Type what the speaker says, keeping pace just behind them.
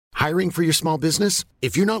Hiring for your small business?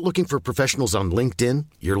 If you're not looking for professionals on LinkedIn,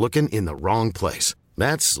 you're looking in the wrong place.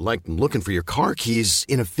 That's like looking for your car keys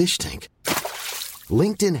in a fish tank.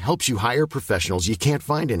 LinkedIn helps you hire professionals you can't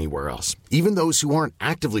find anywhere else, even those who aren't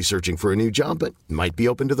actively searching for a new job but might be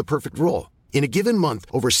open to the perfect role. In a given month,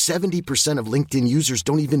 over 70% of LinkedIn users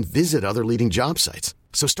don't even visit other leading job sites.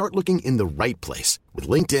 So start looking in the right place. With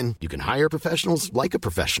LinkedIn, you can hire professionals like a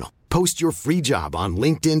professional. Post your free job on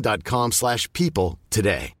linkedin.com/people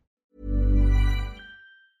today.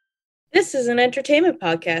 This is an entertainment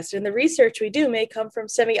podcast, and the research we do may come from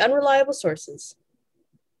semi-unreliable sources.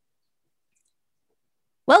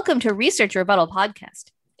 Welcome to Research Rebuttal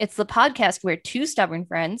Podcast. It's the podcast where two stubborn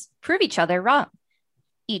friends prove each other wrong.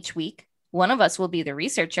 Each week, one of us will be the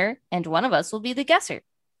researcher, and one of us will be the guesser.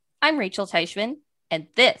 I'm Rachel Teichman, and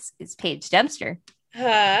this is Paige Dempster.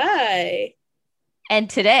 Hi. And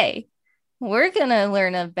today, we're going to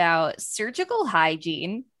learn about surgical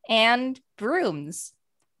hygiene and brooms.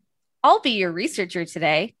 I'll be your researcher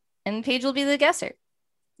today, and Paige will be the guesser.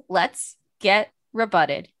 Let's get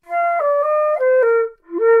rebutted.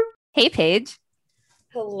 Hey, Paige.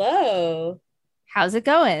 Hello. How's it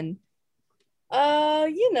going?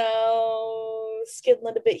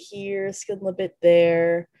 Skiddling a bit here, skiddling a bit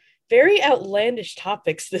there. Very outlandish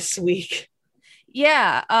topics this week.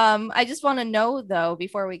 Yeah, I just want to know, though,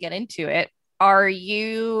 before we get into it, are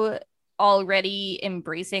you already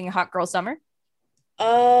embracing hot girl summer?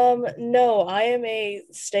 No, I am a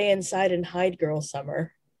stay inside and hide girl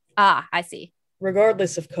summer. Ah, I see.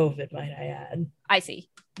 Regardless of COVID, might I add. I see.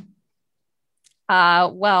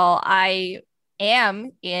 Well, I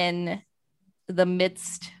am in the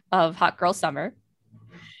midst of hot girl summer.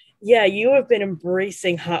 Yeah, you have been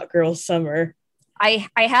embracing hot girl summer. I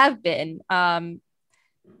have been. I'm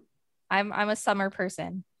a summer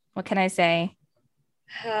person. What can I say?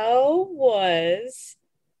 How was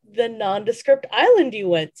the nondescript island you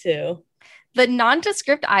went to? The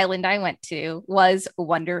nondescript island I went to was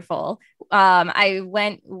wonderful. I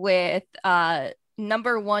went with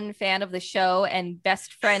number one fan of the show and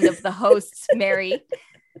best friend of the hosts, Mary.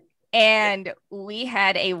 And we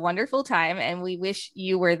had a wonderful time, and we wish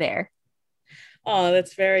you were there. Oh,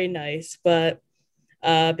 that's very nice. But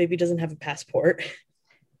baby doesn't have a passport.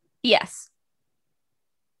 Yes.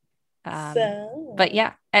 But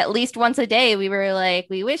yeah, at least once a day, we were like,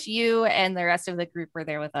 we wish you and the rest of the group were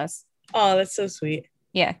there with us. Oh, that's so sweet.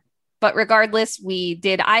 Yeah. But regardless, we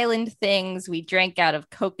did island things. We drank out of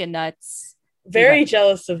coconuts. Very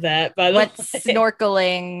jealous of that, by the way. Went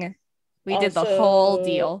snorkeling. We did the whole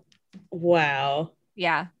deal. Wow.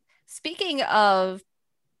 Yeah. Speaking of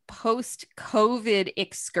post-COVID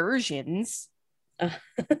excursions.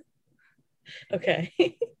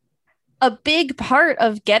 Okay. A big part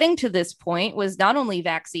of getting to this point was not only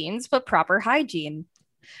vaccines, but proper hygiene.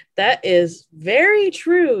 That is very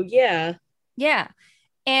true. Yeah. Yeah.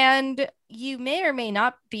 And you may or may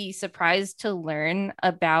not be surprised to learn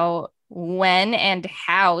about when and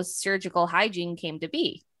how surgical hygiene came to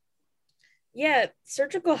be. Yeah,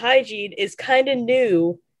 surgical hygiene is kind of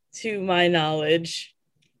new to my knowledge.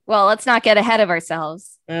 Well, let's not get ahead of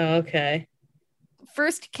ourselves. Oh, okay.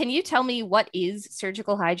 First, can you tell me what is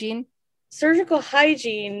surgical hygiene? Surgical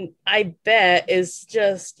hygiene, I bet, is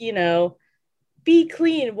just, be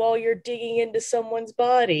clean while you're digging into someone's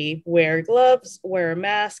body. Wear gloves, wear a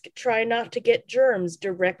mask, try not to get germs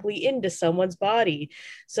directly into someone's body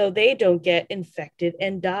so they don't get infected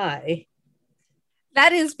and die.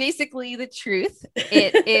 That is basically the truth.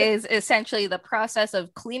 It is essentially the process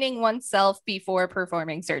of cleaning oneself before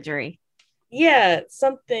performing surgery. Yeah,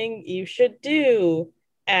 something you should do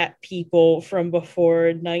at people from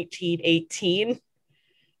before 1918.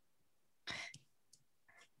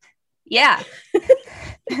 Yeah.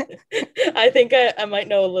 I think I might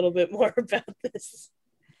know a little bit more about this.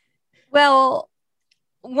 Well,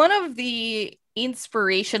 one of the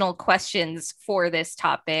inspirational questions for this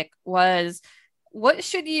topic was, what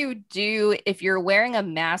should you do if you're wearing a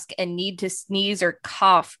mask and need to sneeze or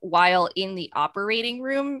cough while in the operating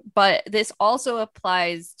room? But this also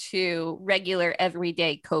applies to regular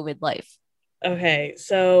everyday COVID life. Okay,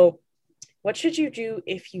 so what should you do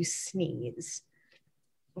if you sneeze?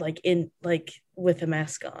 With a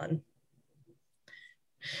mask on?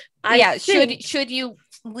 Should you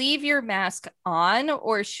leave your mask on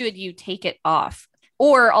or should you take it off?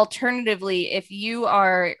 Or alternatively, if you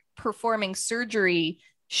are performing surgery,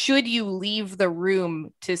 should you leave the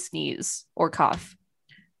room to sneeze or cough?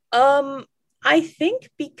 I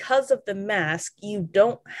think because of the mask, you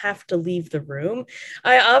don't have to leave the room.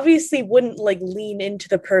 I obviously wouldn't lean into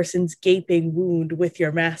the person's gaping wound with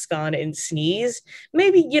your mask on and sneeze.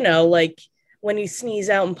 Maybe, when you sneeze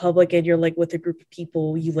out in public and you're like with a group of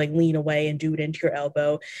people, you like lean away and do it into your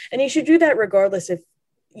elbow. And you should do that regardless if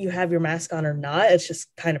you have your mask on or not. It's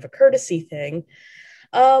just kind of a courtesy thing.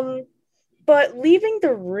 But leaving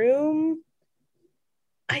the room,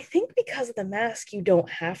 I think because of the mask, you don't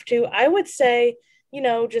have to. I would say,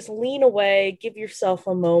 just lean away, give yourself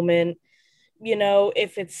a moment.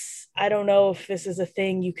 If it's, I don't know if this is a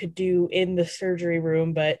thing you could do in the surgery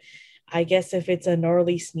room, but I guess if it's a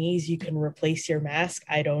gnarly sneeze, you can replace your mask.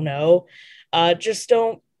 I don't know. Just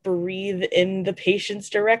don't breathe in the patient's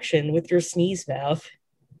direction with your sneeze mouth.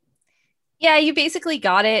 Yeah, you basically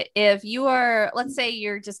got it. If you are, let's say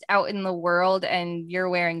you're just out in the world and you're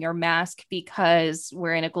wearing your mask because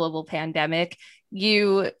we're in a global pandemic,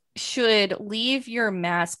 you should leave your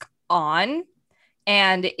mask on.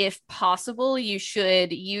 And if possible, you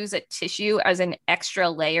should use a tissue as an extra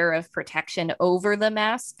layer of protection over the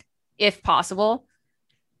mask, if possible.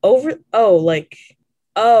 So like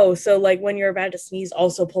when you're about to sneeze,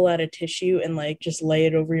 also pull out a tissue and like just lay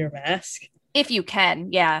it over your mask. If you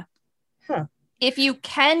can, yeah. Huh. If you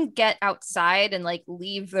can get outside and like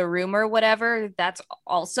leave the room or whatever, that's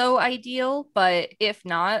also ideal. But if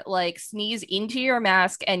not, like sneeze into your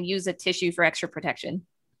mask and use a tissue for extra protection.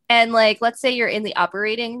 And like, let's say you're in the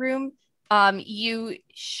operating room, you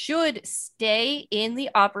should stay in the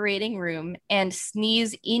operating room and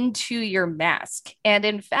sneeze into your mask. And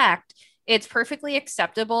in fact, it's perfectly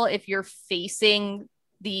acceptable if you're facing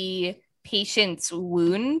the patient's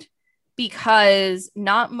wound, because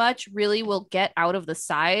not much really will get out of the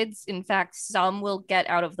sides. In fact, some will get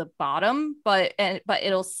out of the bottom, but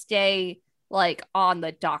it'll stay like on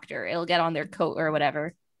the doctor. It'll get on their coat or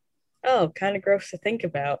whatever. Oh, kind of gross to think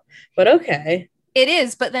about, but okay. It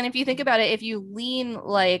is, but then if you think about it, if you lean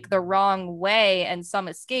like the wrong way and some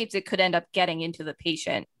escapes, it could end up getting into the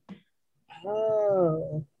patient.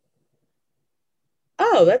 Oh.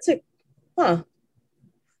 Oh, that's huh.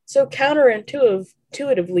 So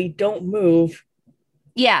intuitively, don't move.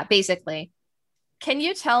 Yeah, basically. Can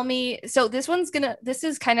you tell me? So this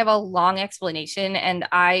is kind of a long explanation and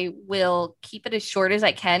I will keep it as short as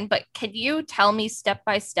I can, but can you tell me step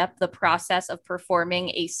by step the process of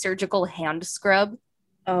performing a surgical hand scrub?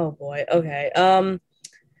 Oh boy. Okay.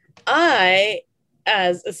 I,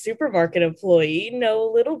 as a supermarket employee, know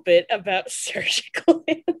a little bit about surgical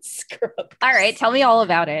hand scrubs. All right, tell me all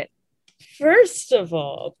about it. First of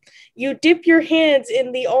all, you dip your hands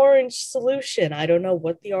in the orange solution. I don't know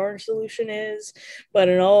what the orange solution is, but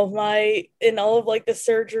in all of like the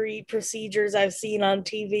surgery procedures I've seen on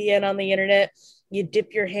TV and on the internet, you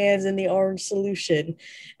dip your hands in the orange solution,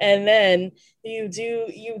 and then you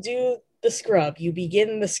do the scrub. You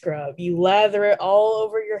begin the scrub. You lather it all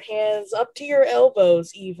over your hands, up to your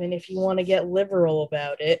elbows, even if you want to get liberal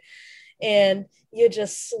about it. And you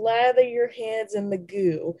just slather your hands in the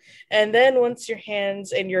goo. And then once your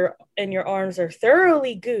hands and your arms are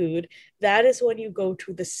thoroughly gooed, that is when you go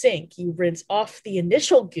to the sink. You rinse off the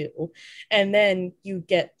initial goo, and then you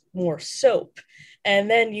get more soap. And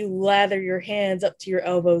then you lather your hands up to your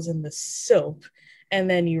elbows in the soap, and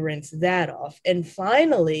then you rinse that off. And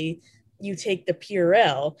finally, you take the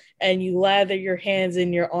Purell and you lather your hands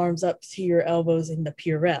and your arms up to your elbows in the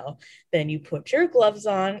Purell. Then you put your gloves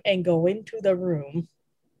on and go into the room.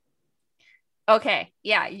 Okay.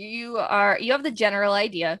 Yeah, you have the general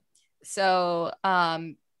idea. So,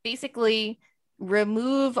 basically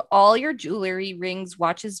remove all your jewelry, rings,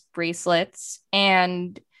 watches, bracelets,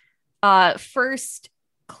 and first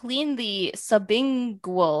clean the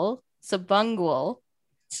subungual. Sabungal?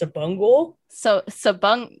 Subungual.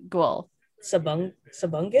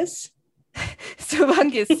 Sabungus?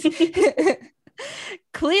 Subungus.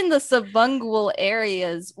 Clean the subungual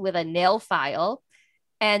areas with a nail file.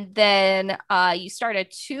 And then you start a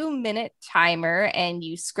 2-minute timer and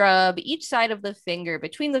you scrub each side of the finger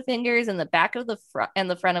between the fingers and the back of the front and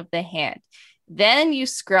the front of the hand. Then you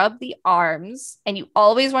scrub the arms, and you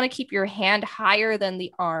always want to keep your hand higher than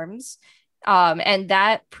the arms. And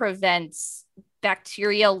that prevents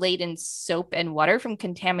bacteria-laden soap and water from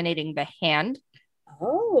contaminating the hand.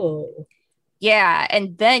 Oh. Yeah,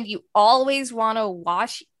 and then you always want to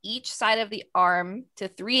wash each side of the arm to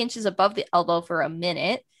 3 inches above the elbow for a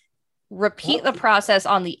minute. Repeat the process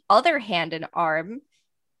on the other hand and arm.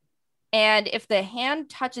 And if the hand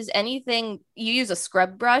touches anything, you use a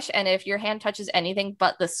scrub brush. And if your hand touches anything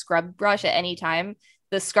but the scrub brush at any time,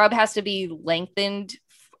 the scrub has to be lengthened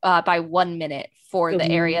by 1 minute for the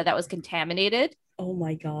area that was contaminated. Oh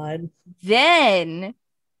my God. Then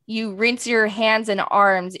you rinse your hands and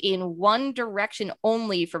arms in one direction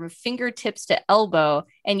only from fingertips to elbow,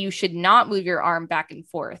 and you should not move your arm back and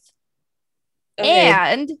forth. Okay.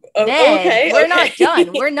 And then Okay. we're not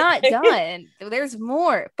done. We're not done. There's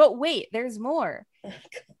more. But wait, there's more.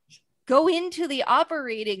 Go into the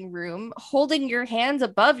operating room holding your hands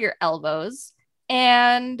above your elbows,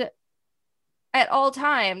 and at all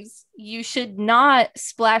times, you should not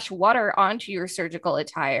splash water onto your surgical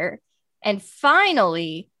attire. And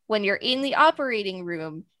finally, when you're in the operating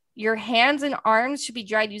room, your hands and arms should be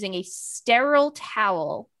dried using a sterile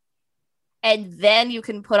towel. And then you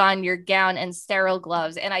can put on your gown and sterile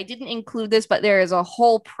gloves. And I didn't include this, but there is a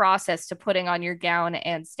whole process to putting on your gown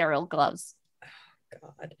and sterile gloves.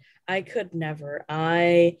 God, I could never.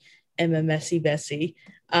 I am a messy Bessie.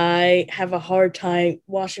 I have a hard time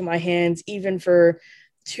washing my hands, even for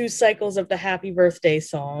 2 cycles of the Happy Birthday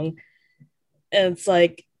song. And it's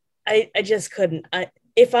like, I just couldn't.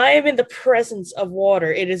 If I am in the presence of water,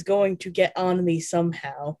 it is going to get on me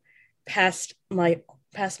somehow, past my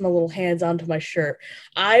little hands onto my shirt.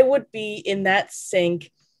 I would be in that sink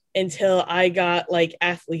until I got like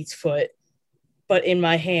athlete's foot, but in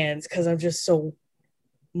my hands, because I'm just so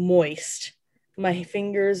moist. My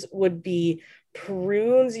fingers would be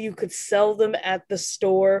prunes. You could sell them at the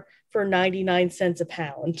store for 99 cents a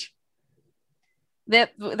pound.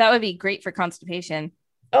 That would be great for constipation.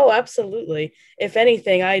 Oh, absolutely. If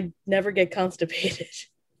anything, I'd never get constipated.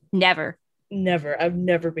 Never. I've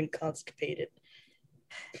never been constipated.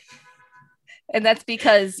 And that's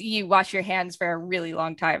because you wash your hands for a really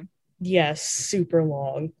long time. Yes, super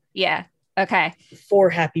long. Yeah. Okay. 4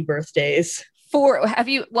 happy birthdays. Have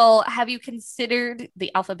you considered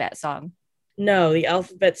the alphabet song? No, the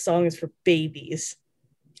alphabet song is for babies.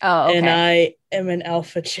 Oh, okay. And I am an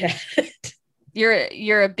alpha chat.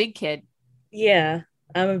 You're a big kid. Yeah,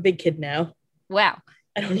 I'm a big kid now. Wow.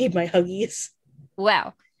 I don't need my Huggies.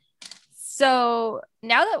 Wow. So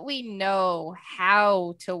now that we know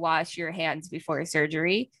how to wash your hands before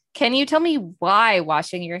surgery, can you tell me why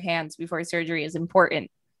washing your hands before surgery is important?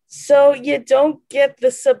 So you don't get the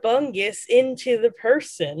sabungus into the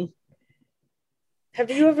person.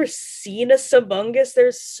 Have you ever seen a sabungus?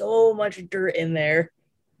 There's so much dirt in there.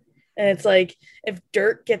 And it's like, if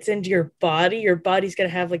dirt gets into your body's going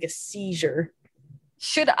to have like a seizure.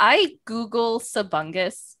 Should I Google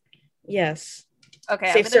sabungus? Yes.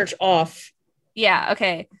 Okay. Safe search off. Yeah.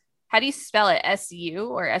 Okay. How do you spell it? S-U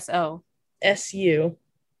or S-O? S-U.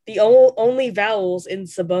 The only vowels in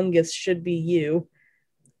sabungus should be U.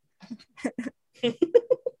 Just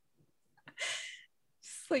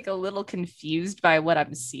like a little confused by what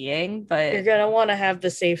I'm seeing, but you're gonna want to have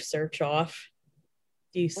the safe search off.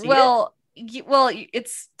 Do you see it? Well,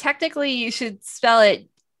 it's technically you should spell it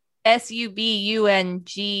S-U-B-U-N-G-U-I-S.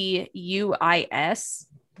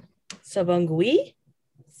 Sabungui?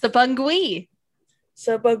 Sabungui.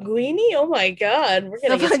 Sabunguini? Oh my god, we're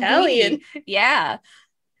getting Italian. Yeah.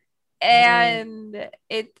 And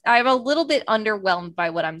I'm a little bit underwhelmed by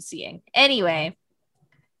what I'm seeing. Anyway,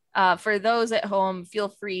 for those at home, feel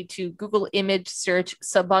free to Google image search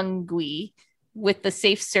sabungui with the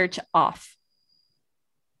safe search off.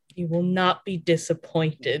 You will not be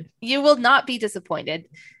disappointed. You will not be disappointed.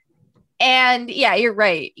 And yeah, you're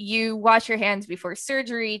right. You wash your hands before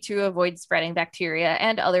surgery to avoid spreading bacteria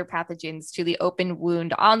and other pathogens to the open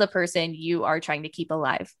wound on the person you are trying to keep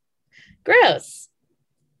alive. Gross.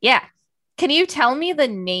 Yeah. Can you tell me the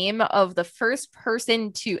name of the first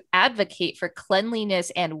person to advocate for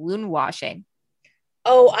cleanliness and wound washing?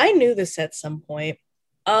 Oh, I knew this at some point.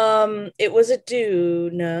 It was a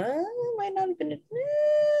dude. No, it might not have been a dude.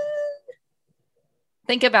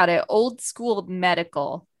 Think about it. Old school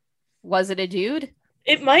medical. Was it a dude?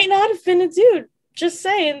 It might not have been a dude. Just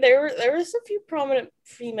saying, there was a few prominent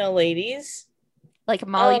female ladies. Like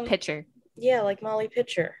Molly Pitcher. Yeah, like Molly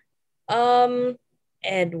Pitcher.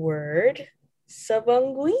 Edward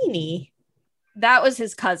Sabunguini. That was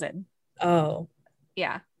his cousin. Oh.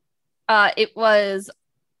 Yeah. It was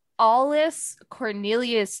Aulus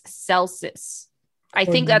Cornelius Celsus. I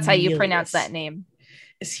think that's how you pronounce that name.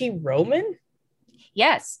 Is he Roman?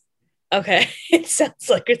 Yes. Okay. It sounds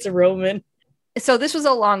like it's a Roman. So this was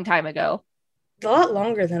a long time ago. A lot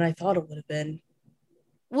longer than I thought it would have been.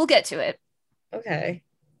 We'll get to it. Okay.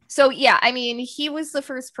 So yeah, I mean, he was the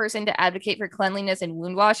first person to advocate for cleanliness and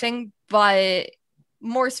wound washing, but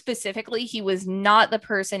more specifically, he was not the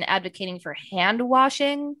person advocating for hand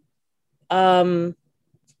washing.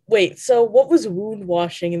 Wait, so what was wound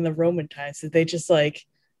washing in the Roman times? Did they just like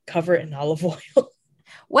cover it in olive oil?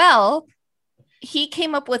 Well, he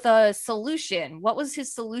came up with a solution. What was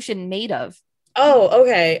his solution made of? Oh,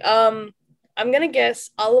 okay. I'm gonna guess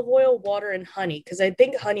olive oil, water, and honey, because I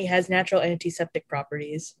think honey has natural antiseptic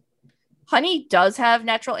properties. Honey does have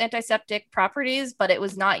natural antiseptic properties, but it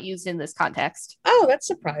was not used in this context. Oh, that's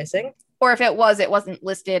surprising. Or if it was, it wasn't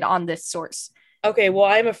listed on this source. Okay, well,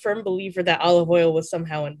 I'm a firm believer that olive oil was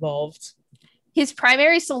somehow involved. His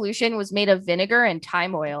primary solution was made of vinegar and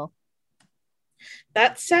thyme oil.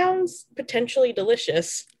 That sounds potentially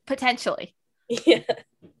delicious. Potentially. Yeah.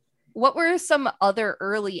 What were some other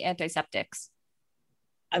early antiseptics?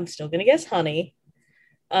 I'm still going to guess honey.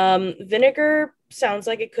 Vinegar sounds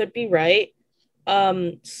like it could be right.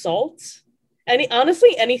 Salt.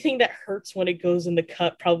 Honestly, anything that hurts when it goes in the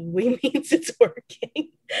cut probably means it's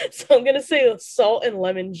working. So I'm going to say salt and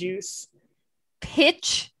lemon juice.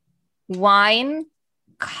 Pitch, wine,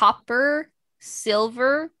 copper,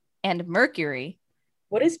 silver, and mercury.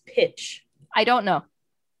 What is pitch? I don't know.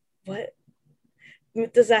 What?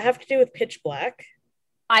 Does that have to do with pitch black?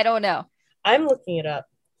 I don't know. I'm looking it up.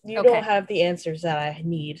 You don't have the answers that I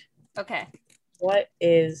need. Okay. What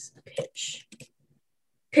is pitch?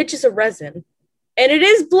 Pitch is a resin. And it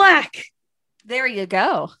is black. There you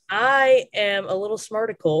go. I am a little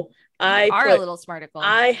smarticle. A little smarticle.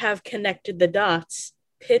 I have connected the dots.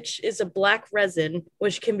 Pitch is a black resin,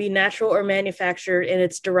 which can be natural or manufactured, and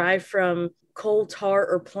it's derived from coal tar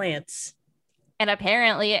or plants. And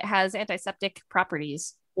apparently it has antiseptic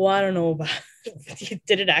properties. Well, I don't know about it.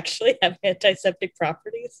 Did it actually have antiseptic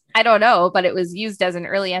properties? I don't know, but it was used as an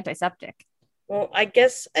early antiseptic. Well, I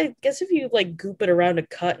guess if you like goop it around a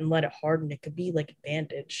cut and let it harden, it could be like a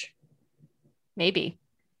bandage. Maybe.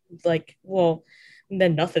 Like, well,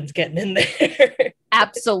 then nothing's getting in there.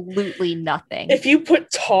 Absolutely nothing. If you put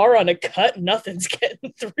tar on a cut, nothing's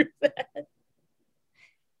getting through that.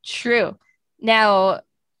 True. Now,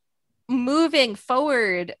 moving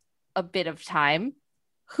forward a bit of time,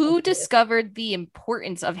 who discovered the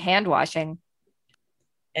importance of hand washing?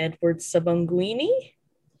 Edward Sabunguini?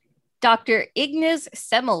 Dr. Ignaz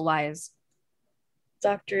Semmelweis.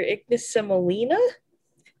 Dr. Ignaz Semolina?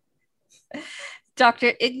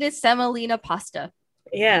 Dr. Ignaz Semolina Pasta.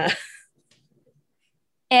 Yeah.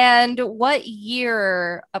 And what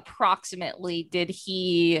year approximately did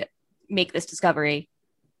he make this discovery?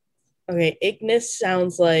 Okay, Ignaz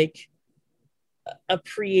sounds like a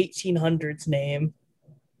pre-1800s name.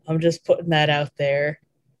 I'm just putting that out there.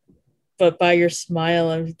 But by your smile,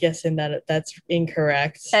 I'm guessing that that's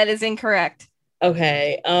incorrect. That is incorrect.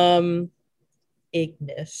 Okay.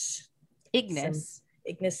 Ignaz. Ignaz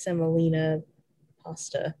Semolina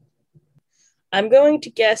Pasta. I'm going to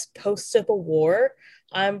guess post-Civil War.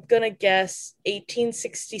 I'm going to guess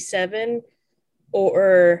 1867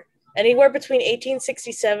 or anywhere between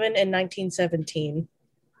 1867 and 1917.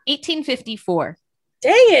 1854.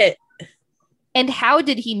 Dang it! And how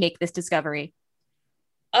did he make this discovery?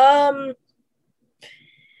 Penicillin.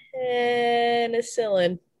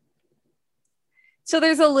 So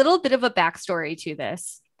there's a little bit of a backstory to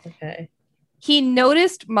this. Okay. He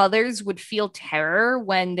noticed mothers would feel terror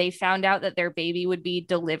when they found out that their baby would be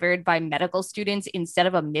delivered by medical students instead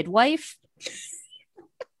of a midwife.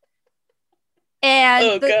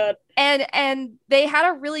 And God. And they had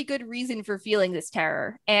a really good reason for feeling this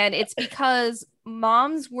terror. And it's because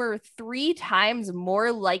moms were 3 times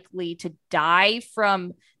more likely to die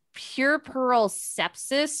from puerperal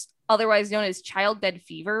sepsis, otherwise known as childbed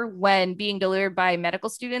fever, when being delivered by medical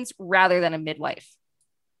students rather than a midwife.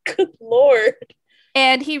 Good Lord.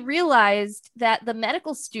 And he realized that the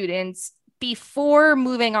medical students, before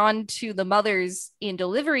moving on to the mothers in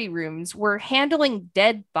delivery rooms, were handling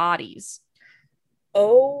dead bodies.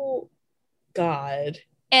 Oh, God.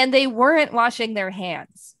 And they weren't washing their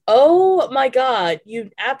hands. Oh, my God.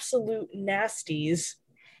 You absolute nasties.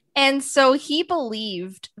 And so he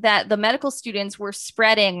believed that the medical students were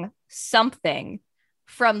spreading something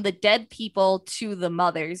from the dead people to the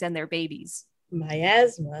mothers and their babies.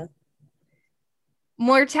 Miasma.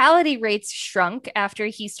 Mortality rates shrunk after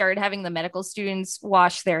he started having the medical students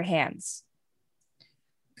wash their hands.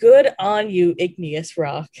 Good on you, Igneous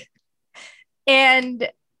Rock. And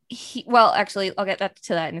actually, I'll get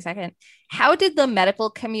to that in a second. How did the medical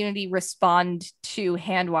community respond to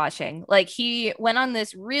hand washing? Like, he went on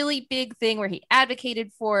this really big thing where he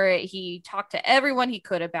advocated for it. He talked to everyone he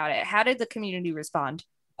could about it. How did the community respond?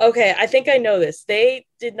 Okay, I think I know this. They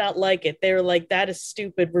did not like it. They were like, that is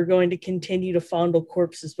stupid. We're going to continue to fondle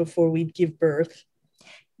corpses before we give birth.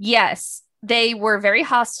 Yes, they were very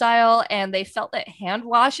hostile, and they felt that hand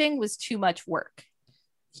washing was too much work.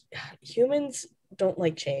 Humans don't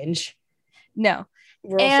like change. No.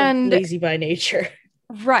 We're also lazy by nature.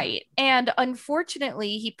 Right. And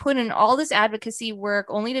unfortunately, he put in all this advocacy work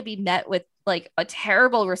only to be met with like a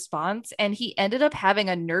terrible response. And he ended up having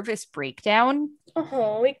a nervous breakdown.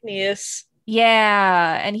 Oh, Igneous.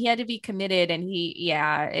 Yeah, and he had to be committed, and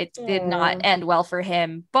it did not Aw. end well for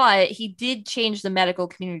him, but he did change the medical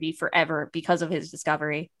community forever because of his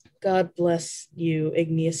discovery. God bless you,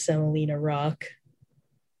 Igneous Semolina Rock.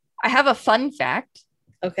 I have a fun fact.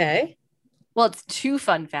 Okay. Well, it's two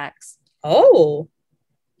fun facts. Oh.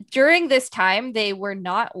 During this time, they were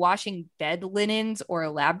not washing bed linens or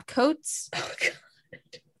lab coats. Oh, God.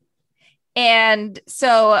 And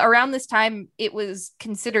so around this time, it was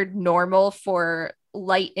considered normal for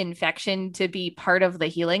light infection to be part of the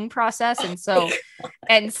healing process. And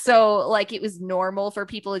so like it was normal for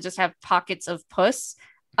people to just have pockets of puss.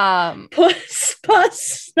 Puss,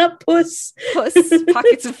 not puss.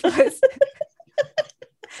 Pockets of puss.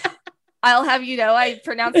 I'll have you know, I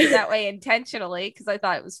pronounced it that way intentionally because I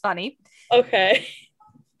thought it was funny. Okay.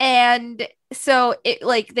 And so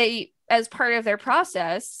as part of their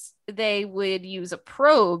process, they would use a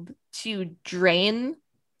probe to drain.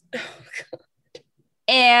 Oh, God.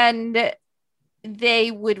 And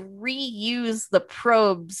they would reuse the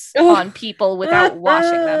probes on people without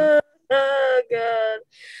washing them. Oh, God.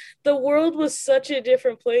 The world was such a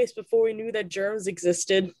different place before we knew that germs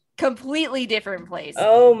existed. Completely different place.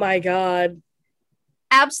 Oh, my God.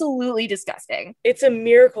 Absolutely disgusting. It's a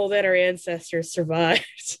miracle that our ancestors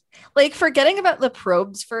survived. Like, forgetting about the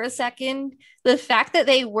probes for a second, the fact that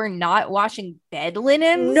they were not washing bed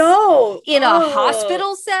linens in a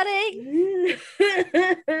hospital setting.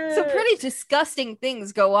 Some pretty disgusting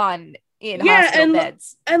things go on in hospital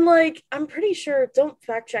beds. And like, I'm pretty sure, don't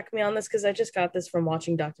fact check me on this because I just got this from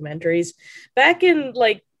watching documentaries. Back in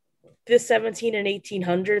like the 17 and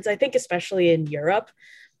 1800s, I think especially in Europe,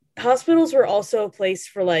 hospitals were also a place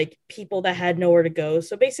for like people that had nowhere to go.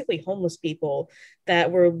 So basically homeless people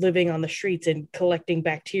that were living on the streets and collecting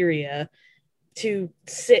bacteria to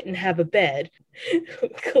sit and have a bed.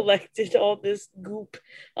 Collected all this goop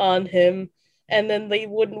on him, and then they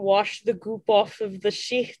wouldn't wash the goop off of the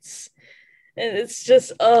sheets. And it's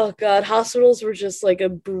just, oh God, hospitals were just like a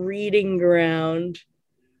breeding ground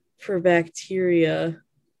for bacteria.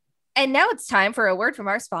 And now it's time for a word from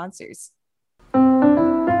our sponsors.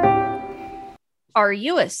 Are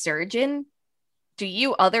you a surgeon? Do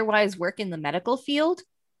you otherwise work in the medical field?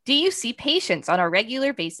 Do you see patients on a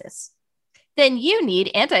regular basis? Then you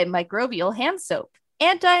need antimicrobial hand soap.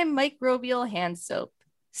 Antimicrobial hand soap.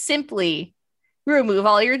 Simply remove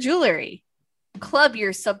all your jewelry. Club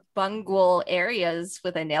your sublingual areas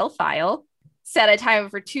with a nail file. Set a timer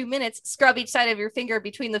for 2 minutes. Scrub each side of your finger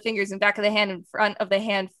between the fingers and back of the hand and front of the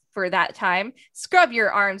hand for that time. Scrub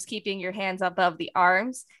your arms, keeping your hands above the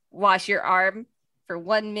arms. Wash your arm for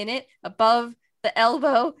 1 minute above the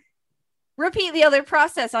elbow. Repeat the other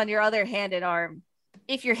process on your other hand and arm.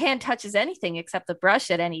 If your hand touches anything except the brush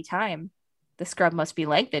at any time, the scrub must be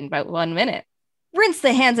lengthened by 1 minute. Rinse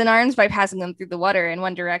the hands and arms by passing them through the water in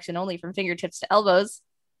one direction only from fingertips to elbows.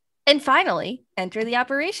 And finally, enter the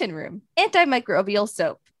operation room. Antimicrobial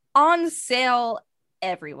soap. On sale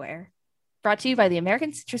everywhere. Brought to you by the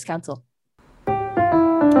American Citrus Council.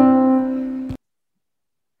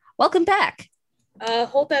 Welcome back.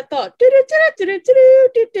 Hold that thought.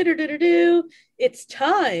 It's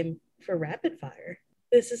time for rapid fire.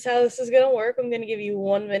 This is how this is going to work. I'm going to give you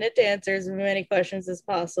 1 minute to answer as many questions as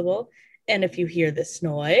possible. And if you hear this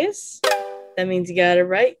noise, that means you got it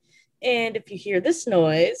right. And if you hear this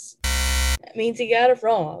noise, that means you got it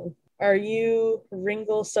wrong. Are you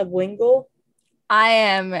Ringle Subwingle? I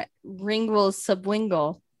am Ringle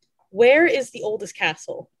Subwingle. Where is the oldest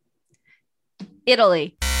castle?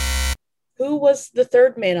 Italy. Who was the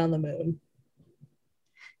third man on the moon?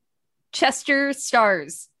 Chester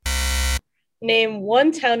Stars. Name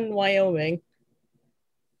one town in Wyoming.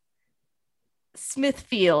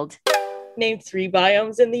 Smithfield. Name 3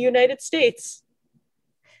 biomes in the United States.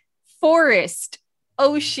 Forest.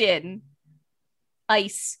 Ocean.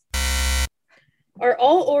 Ice. Are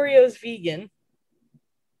all Oreos vegan?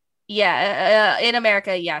 Yeah, in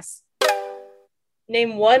America, yes.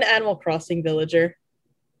 Name one Animal Crossing villager.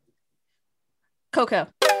 Coco.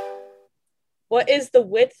 What is the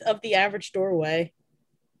width of the average doorway?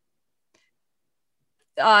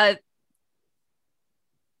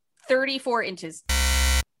 34 inches.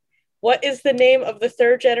 What is the name of the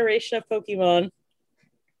 3rd generation of Pokemon?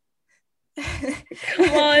 Come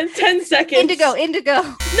on, 10 seconds. Indigo.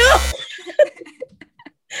 No!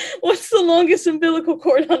 What's the longest umbilical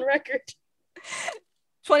cord on record?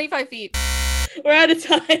 25 feet. We're out of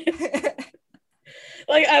time.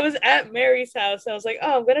 Like, I was at Mary's house, and I was like,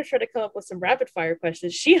 oh, I'm going to try to come up with some rapid fire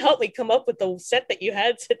questions. She helped me come up with the set that you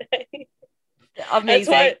had today.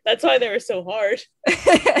 Amazing. That's why they were so hard.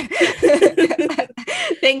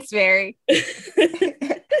 Thanks, Mary.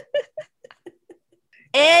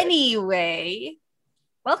 Anyway,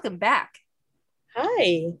 welcome back.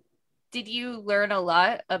 Hi. Did you learn a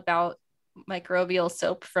lot about microbial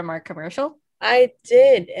soap from our commercial? I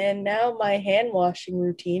did, and now my hand washing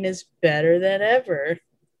routine is better than ever.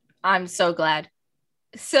 I'm so glad.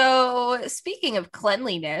 So, speaking of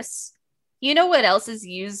cleanliness, you know what else is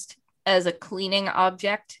used as a cleaning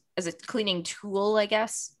object, as a cleaning tool, I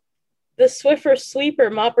guess? The Swiffer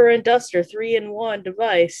Sweeper Mopper and Duster 3-in-1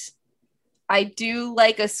 device. I do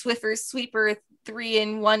like a Swiffer Sweeper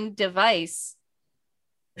 3-in-1 device.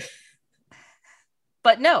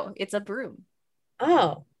 But no, it's a broom.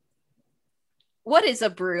 Oh. What is a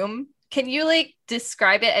broom? Can you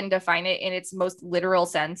describe it and define it in its most literal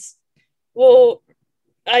sense? Well,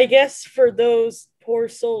 I guess for those poor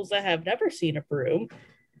souls that have never seen a broom,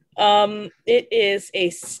 it is a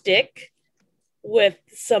stick with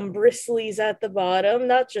some bristles at the bottom,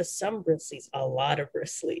 not just some bristles, a lot of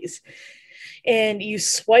bristles. And you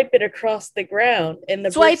swipe it across the ground, and the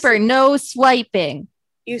Swiper, no swiping.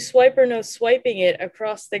 You swipe or no swiping it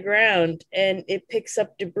across the ground, and it picks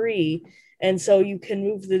up debris. And so you can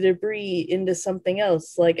move the debris into something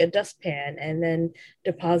else, like a dustpan, and then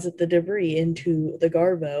deposit the debris into the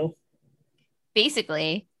garbo.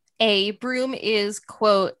 Basically, a broom is,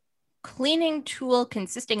 quote, cleaning tool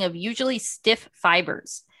consisting of usually stiff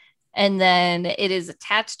fibers. And then it is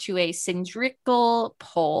attached to a cylindrical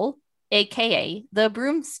pole, aka the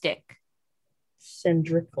broomstick.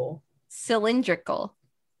 Cylindrical.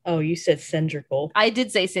 Oh, you said cylindrical. I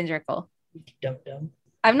did say cylindrical. Dum-dum.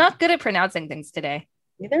 I'm not good at pronouncing things today.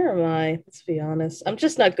 Neither am I, let's be honest. I'm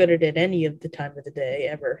just not good at it any of the time of the day,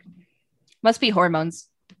 ever. Must be hormones.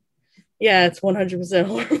 Yeah, it's 100%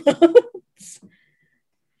 hormones.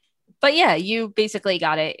 But yeah, you basically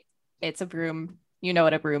got it. It's a broom. You know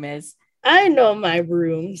what a broom is. I know my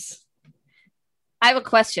brooms. I have a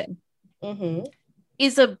question. Mm-hmm.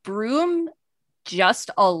 Is a broom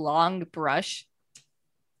just a long brush?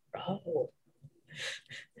 Oh.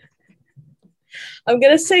 I'm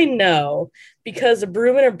going to say no, because a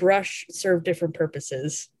broom and a brush serve different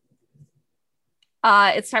purposes.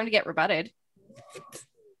 It's time to get rebutted.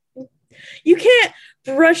 You can't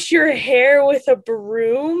brush your hair with a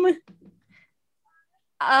broom.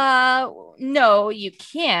 No, you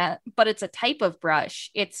can't, but it's a type of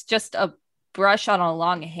brush. It's just a brush on a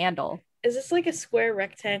long handle. Is this like a square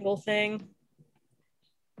rectangle thing?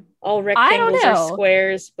 All rectangles are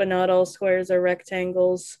squares, but not all squares are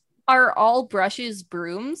rectangles. Are all brushes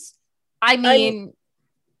brooms? I mean,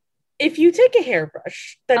 if you take a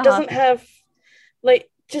hairbrush that doesn't have,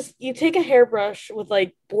 you take a hairbrush with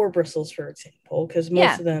boar bristles, for example, because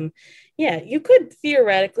most of them, you could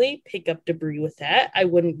theoretically pick up debris with that. I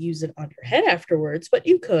wouldn't use it on your head afterwards, but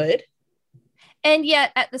you could. And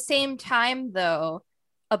yet, at the same time, though,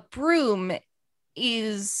 a broom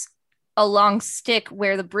is a long stick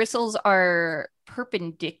where the bristles are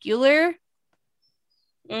perpendicular.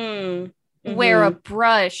 Mm-hmm. Where a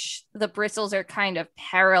brush, the bristles are kind of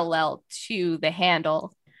parallel to the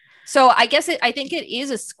handle. So I think it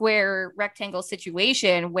is a square rectangle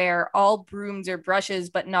situation where all brooms are brushes,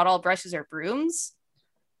 but not all brushes are brooms.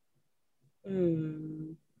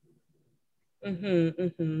 Mm. Mm-hmm,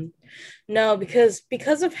 mm-hmm. No, because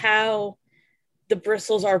of how the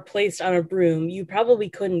bristles are placed on a broom, you probably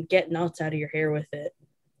couldn't get knots out of your hair with it.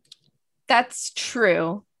 That's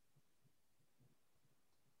true.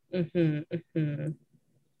 Mm-hmm, mm-hmm.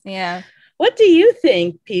 Yeah. What do you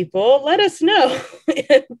think, people? Let us know.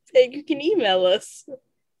 You can email us.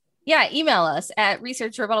 Yeah, email us at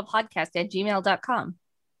researchrebuttalpodcast@gmail.com.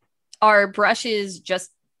 Are brushes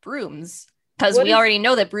just brooms? Because we already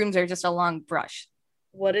know that brooms are just a long brush.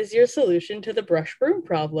 What is your solution to the brush broom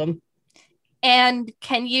problem? And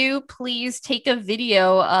can you please take a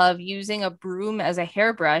video of using a broom as a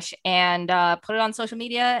hairbrush and put it on social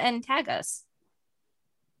media and tag us?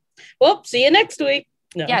 Well, see you next week.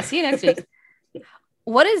 No. Yeah, see you next week.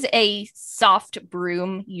 What is a soft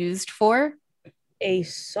broom used for? A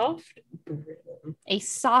soft broom. A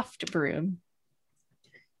soft broom.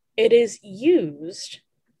 It is used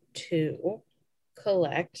to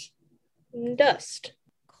collect dust.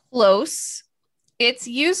 Close. It's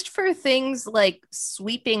used for things like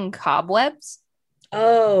sweeping cobwebs.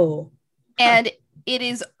 Oh. And it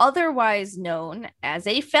is otherwise known as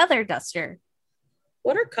a feather duster.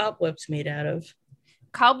 What are cobwebs made out of?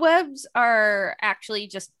 Cobwebs are actually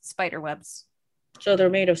just spider webs. So they're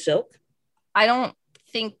made of silk? I don't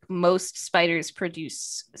think most spiders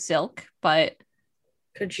produce silk, but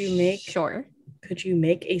could you make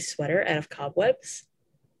a sweater out of cobwebs?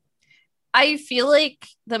 I feel like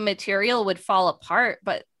the material would fall apart,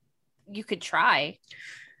 but you could try.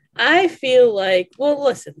 I feel like, well,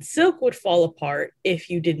 listen, silk would fall apart if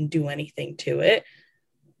you didn't do anything to it.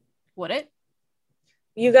 Would it?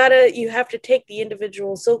 You have to take the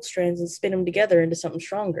individual silk strands and spin them together into something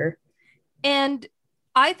stronger. And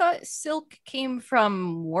I thought silk came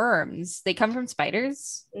from worms. They come from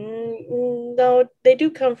spiders. No, they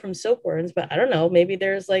do come from silkworms, but I don't know. Maybe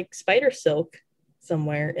there's like spider silk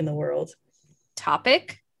somewhere in the world.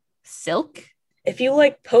 Topic? Silk? If you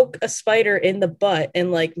like poke a spider in the butt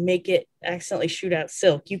and like make it accidentally shoot out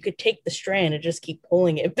silk, you could take the strand and just keep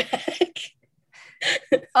pulling it back.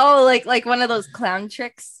 Oh, like one of those clown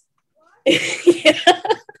tricks. Yeah.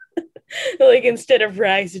 Like instead of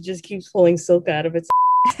rags, it just keeps pulling silk out of its.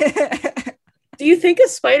 Do you think a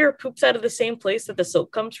spider poops out of the same place that the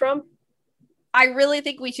silk comes from? I really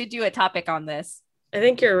think we should do a topic on this. I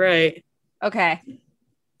think you're right. Okay.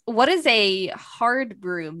 What is a hard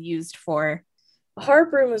broom used for? A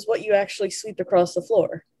hard broom is what you actually sweep across the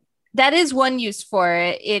floor. That is one use for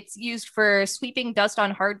it. It's used for sweeping dust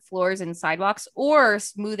on hard floors and sidewalks or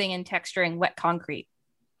smoothing and texturing wet concrete.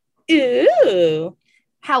 Ooh.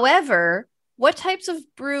 However, what type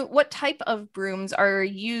of brooms are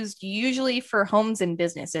used usually for homes and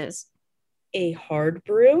businesses? A hard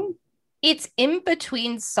broom? It's in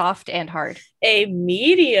between soft and hard. A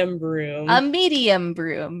medium broom. A medium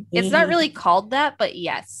broom. It's not really called that, but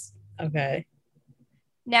yes. Okay.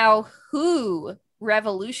 Now, who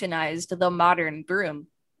revolutionized the modern broom?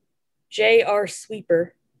 J.R.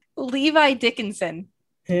 Sweeper. Levi Dickinson.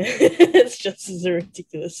 It's just as a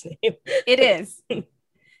ridiculous name. It is.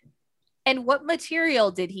 And what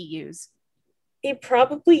material did he use? He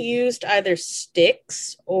probably used either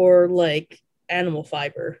sticks or like animal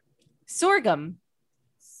fiber. Sorghum.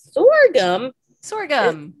 Sorghum?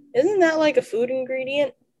 Isn't that like a food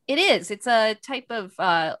ingredient? It is. It's a type of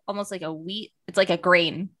almost like a wheat. It's like a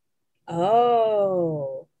grain.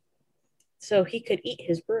 Oh. So he could eat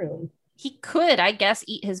his broom. He could, I guess,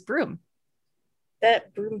 eat his broom.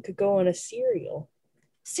 That broom could go on a cereal.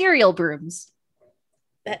 Cereal brooms.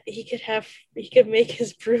 That he could make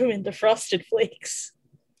his broom into Frosted Flakes.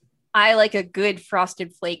 I like a good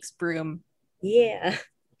Frosted Flakes broom. Yeah.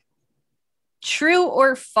 True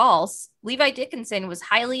or false, Levi Dickinson was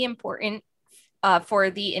highly important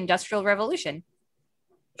for the Industrial Revolution.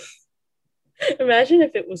 Imagine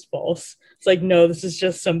if it was false. It's like, no, this is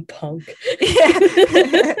just some punk.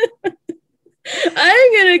 Yeah.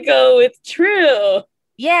 I'm gonna go with true.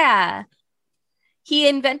 Yeah. He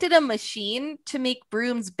invented a machine to make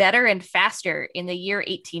brooms better and faster in the year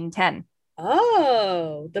 1810.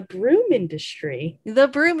 Oh, the broom industry. The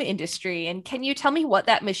broom industry. And can you tell me what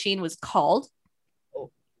that machine was called?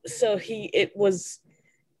 So it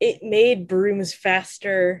made brooms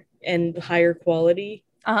faster and higher quality.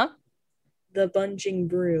 Uh-huh. The Bunging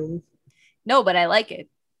Broom. No, but I like it.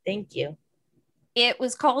 Thank you. It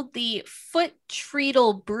was called the Foot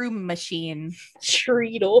Treadle Broom Machine.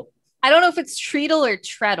 Treadle. I don't know if it's treadle or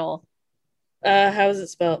treadle. How is it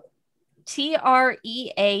spelled? Treadle.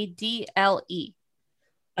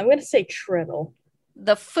 I'm gonna say treadle.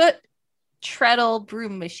 The Foot Treadle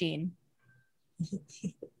Broom Machine.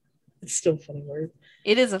 It's still a funny word.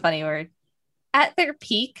 It is a funny word. At their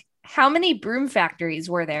peak, how many broom factories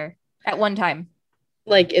were there at one time?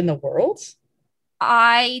 Like in the world?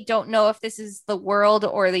 I don't know if this is the world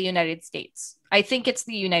or the United States. I think it's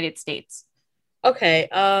the United States. Okay.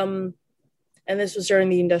 And this was during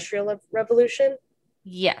the Industrial Revolution?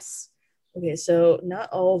 Yes. Okay, so not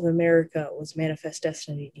all of America was manifest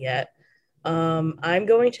destiny yet. I'm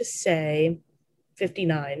going to say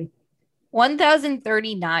 59.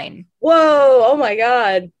 1,039. Whoa! Oh my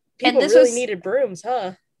God! People this really was- needed brooms,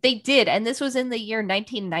 huh? They did, and this was in the year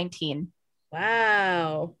 1919.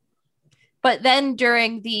 Wow. But then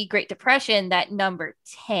during the Great Depression, that number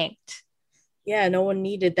tanked. Yeah, no one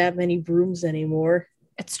needed that many brooms anymore.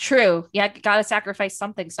 It's true. Yeah, gotta sacrifice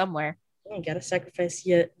something somewhere. You gotta sacrifice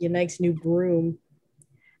your nice new broom.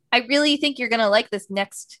 I really think you're gonna like this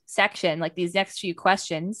next section, like these next few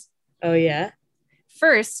questions. Oh yeah.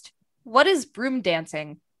 First, what is broom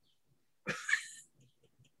dancing?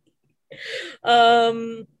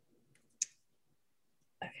 Okay,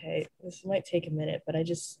 this might take a minute, but I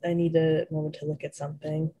need a moment to look at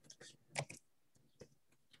something.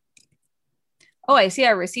 Oh, I see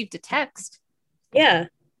I received a text. Yeah.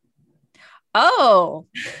 Oh.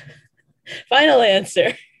 Final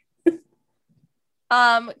answer.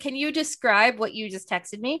 Can you describe what you just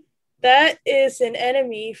texted me? That is an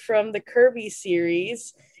enemy from the Kirby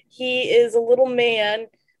series. He is a little man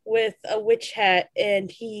with a witch hat and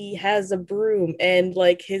he has a broom, and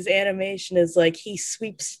like his animation is like he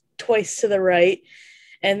sweeps twice to the right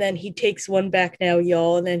and then he takes one back now,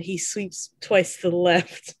 y'all, and then he sweeps twice to the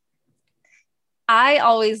left. I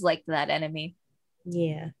always liked that enemy.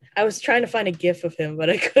 Yeah. I was trying to find a gif of him, but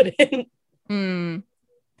I couldn't.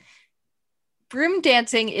 Broom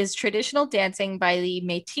dancing is traditional dancing by the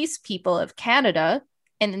Métis people of Canada,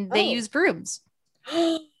 and they use brooms.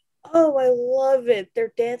 Oh, I love it.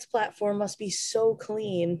 Their dance platform must be so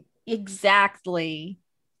clean. Exactly.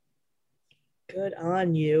 Good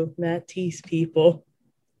on you, Métis people.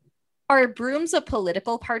 Are brooms a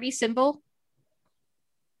political party symbol?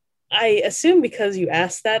 I assume because you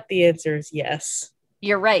asked that, the answer is yes.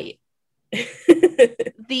 You're right.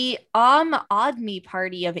 The Aam Aadmi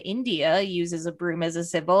Party of India uses a broom as a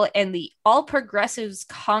symbol, and the All Progressives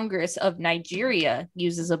Congress of Nigeria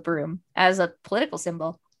uses a broom as a political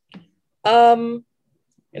symbol. Now,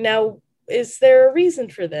 is there a reason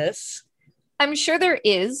for this? I'm sure there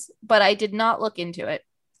is, but I did not look into it.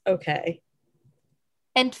 Okay.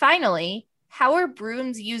 And finally, how are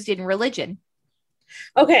brooms used in religion?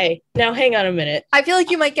 Okay, now hang on a minute. I feel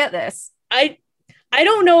like you might get this. I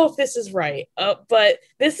don't know if this is right, but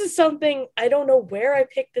this is something, I don't know where I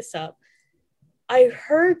picked this up. I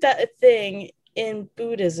heard that a thing in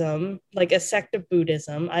Buddhism, like a sect of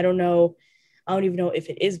Buddhism, I don't even know if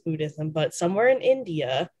it is Buddhism, but somewhere in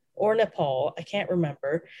India or Nepal, I can't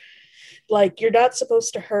remember, like you're not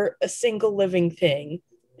supposed to hurt a single living thing.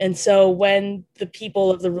 And so when the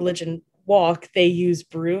people of the religion walk, they use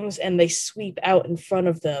brooms and they sweep out in front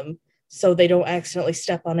of them so they don't accidentally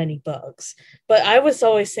step on any bugs. But I was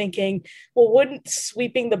always thinking, well, wouldn't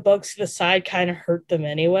sweeping the bugs to the side kind of hurt them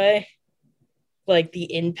anyway? Like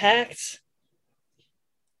the impact?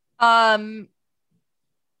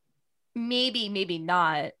 Maybe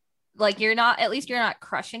not. Like at least you're not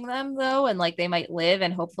crushing them though, and like they might live,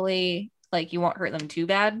 and hopefully like you won't hurt them too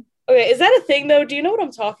bad. Okay, is that a thing though? Do you know what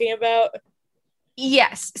I'm talking about?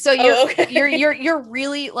 Yes. So you're okay. you're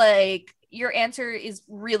really like, your answer is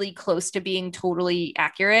really close to being totally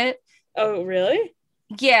accurate. Oh, really?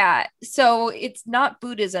 Yeah. So it's not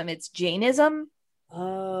Buddhism, it's Jainism.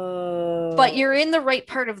 Oh. But you're in the right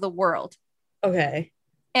part of the world. Okay.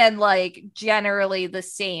 And like generally the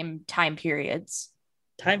same time periods.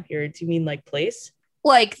 Time periods? You mean like place?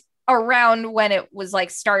 Like around when it was like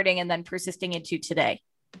starting and then persisting into today.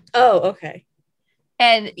 Oh, okay.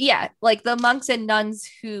 And yeah, like the monks and nuns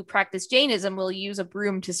who practice Jainism will use a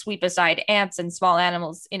broom to sweep aside ants and small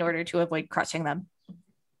animals in order to avoid crushing them.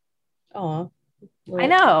 Oh, I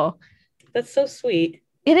know. That's so sweet.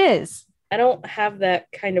 It is. I don't have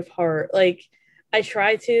that kind of heart. Like I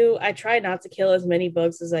try not to kill as many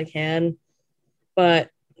bugs as I can, but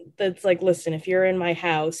that's like, listen, if you're in my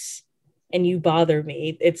house and you bother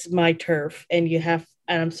me, it's my turf and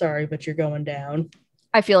I'm sorry, but you're going down.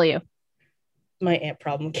 I feel you. My ant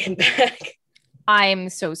problem came back. I'm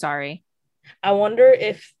so sorry. I wonder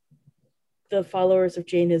if the followers of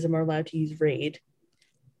Jainism are allowed to use raid.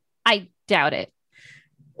 I doubt it.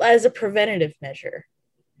 As a preventative measure.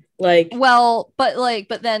 Like, well, but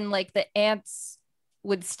then like the ants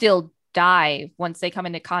would still die once they come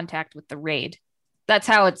into contact with the raid. That's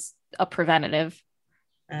how it's a preventative.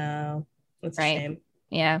 Oh, that's right. A shame.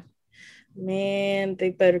 Yeah. Man, they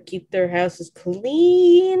better keep their houses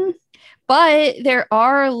clean. But there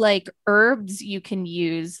are like herbs you can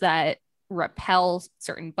use that repel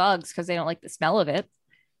certain bugs because they don't like the smell of it.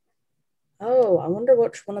 Oh, I wonder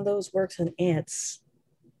which one of those works on ants.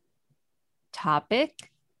 Topic?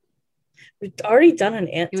 We've already done an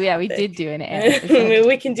ant topic. Yeah, we did do an ant. Maybe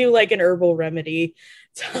we can do like an herbal remedy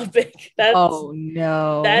topic. Oh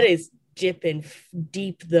no. That is dipping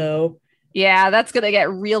deep though. Yeah, that's going to get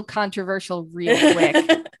real controversial real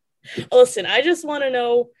quick. Listen, I just want to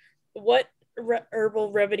know what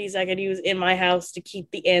herbal remedies I could use in my house to keep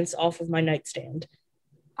the ants off of my nightstand.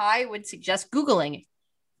 I would suggest Googling.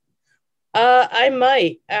 I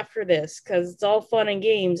might after this, because it's all fun and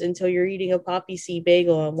games until you're eating a poppy seed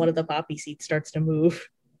bagel and one of the poppy seeds starts to move.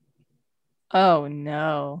 Oh,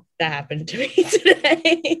 no. That happened to me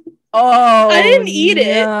today. Oh, I didn't eat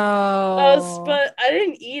it. But I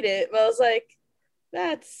didn't eat it. But I was like,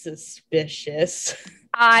 that's suspicious.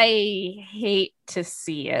 I hate to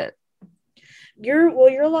see it. You're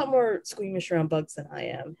a lot more squeamish around bugs than I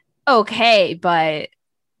am. Okay, but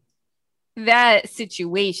that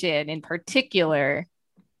situation in particular.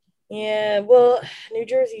 Yeah, well, New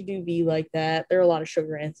Jersey do be like that. There are a lot of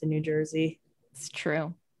sugar ants in New Jersey. It's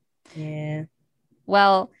true. Yeah.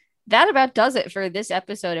 Well, that about does it for this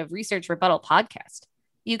episode of Research Rebuttal Podcast.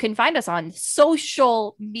 You can find us on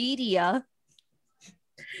social media.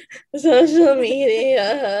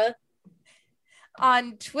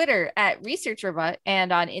 on Twitter at Research Rebut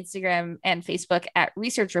and on Instagram and Facebook at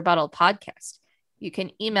Research Rebuttal Podcast. You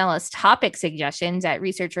can email us topic suggestions at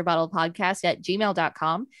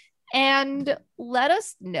researchrebuttalpodcast@gmail.com and let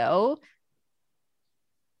us know,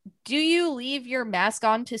 do you leave your mask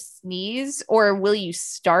on to sneeze, or will you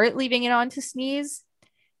start leaving it on to sneeze?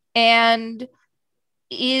 And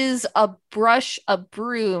is a brush a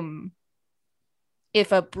broom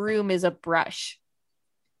if a broom is a brush?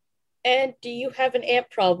 And do you have an ant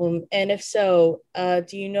problem? And if so,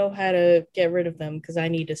 do you know how to get rid of them? Because I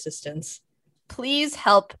need assistance. Please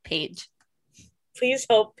help Paige. Please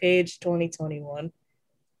help Paige 2021.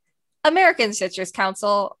 American Citrus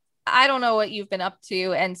Council, I don't know what you've been up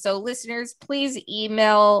to. And so listeners, please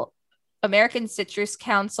email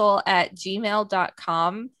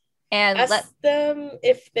americancitruscouncil@gmail.com and ask them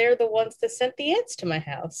if they're the ones that sent the ants to my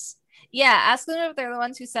house. Yeah, ask them if they're the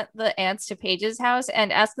ones who sent the ants to Paige's house,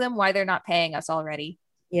 and ask them why they're not paying us already.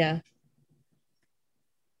 Yeah.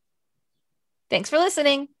 Thanks for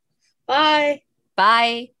listening. Bye.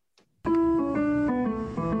 Bye.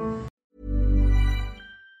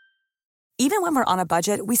 Even when we're on a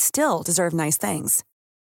budget, we still deserve nice things.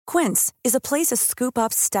 Quince is a place to scoop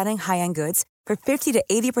up stunning high-end goods for 50 to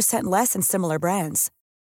 80% less than similar brands.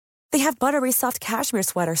 They have buttery soft cashmere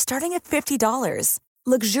sweaters starting at $50,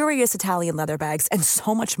 luxurious Italian leather bags, and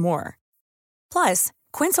so much more. Plus,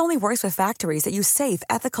 Quince only works with factories that use safe,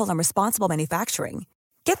 ethical, and responsible manufacturing.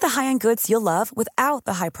 Get the high-end goods you'll love without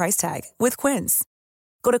the high price tag with Quince.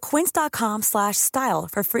 Go to quince.com/style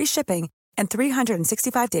for free shipping and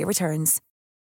 365-day returns.